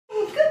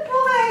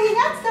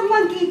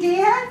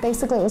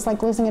Basically, it was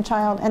like losing a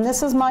child. And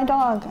this is my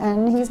dog,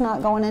 and he's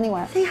not going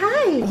anywhere. Say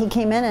hi. He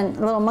came in, and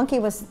little Monkey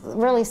was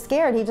really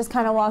scared. He just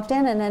kind of walked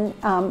in, and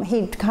then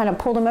he kind of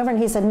pulled him over, and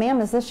he said, "Ma'am,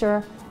 is this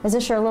your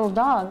little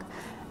dog?"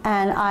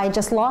 And I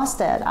just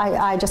lost it.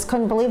 I just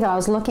couldn't believe that I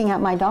was looking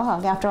at my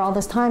dog after all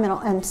this time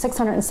and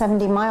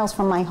 670 miles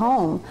from my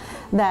home,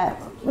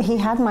 that he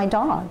had my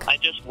dog. I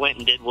just went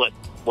and did what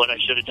I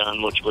should have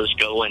done, which was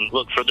go and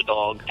look for the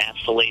dog,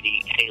 ask the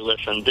lady, hey,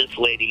 listen, this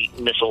lady,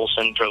 Miss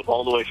Olson, drove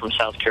all the way from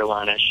South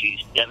Carolina. She's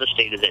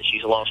devastated that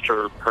she's lost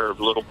her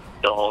little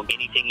dog.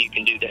 Anything you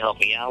can do to help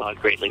me out, I'd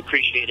greatly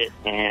appreciate it.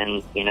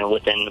 And, you know,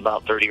 within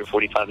about 30 or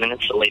 45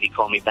 minutes, the lady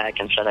called me back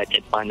and said I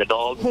did find the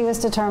dog. He was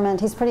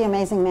determined. He's a pretty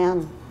amazing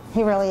man.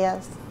 He really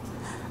is.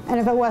 And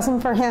if it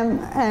wasn't for him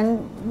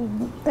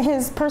and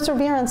his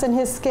perseverance and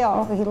his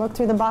skill, he looked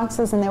through the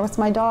boxes and there was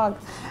my dog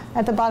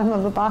at the bottom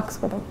of the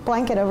box with a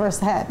blanket over his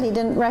head. He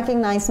didn't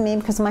recognize me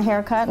because of my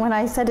haircut. When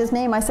I said his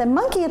name, I said,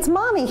 "Monkey, it's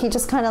Mommy." He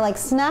just kind of like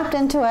snapped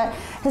into it.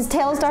 His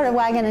tail started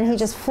wagging and he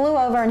just flew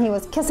over and he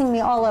was kissing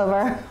me all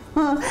over.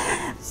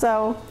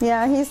 So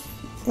yeah,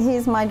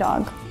 he's my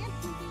dog.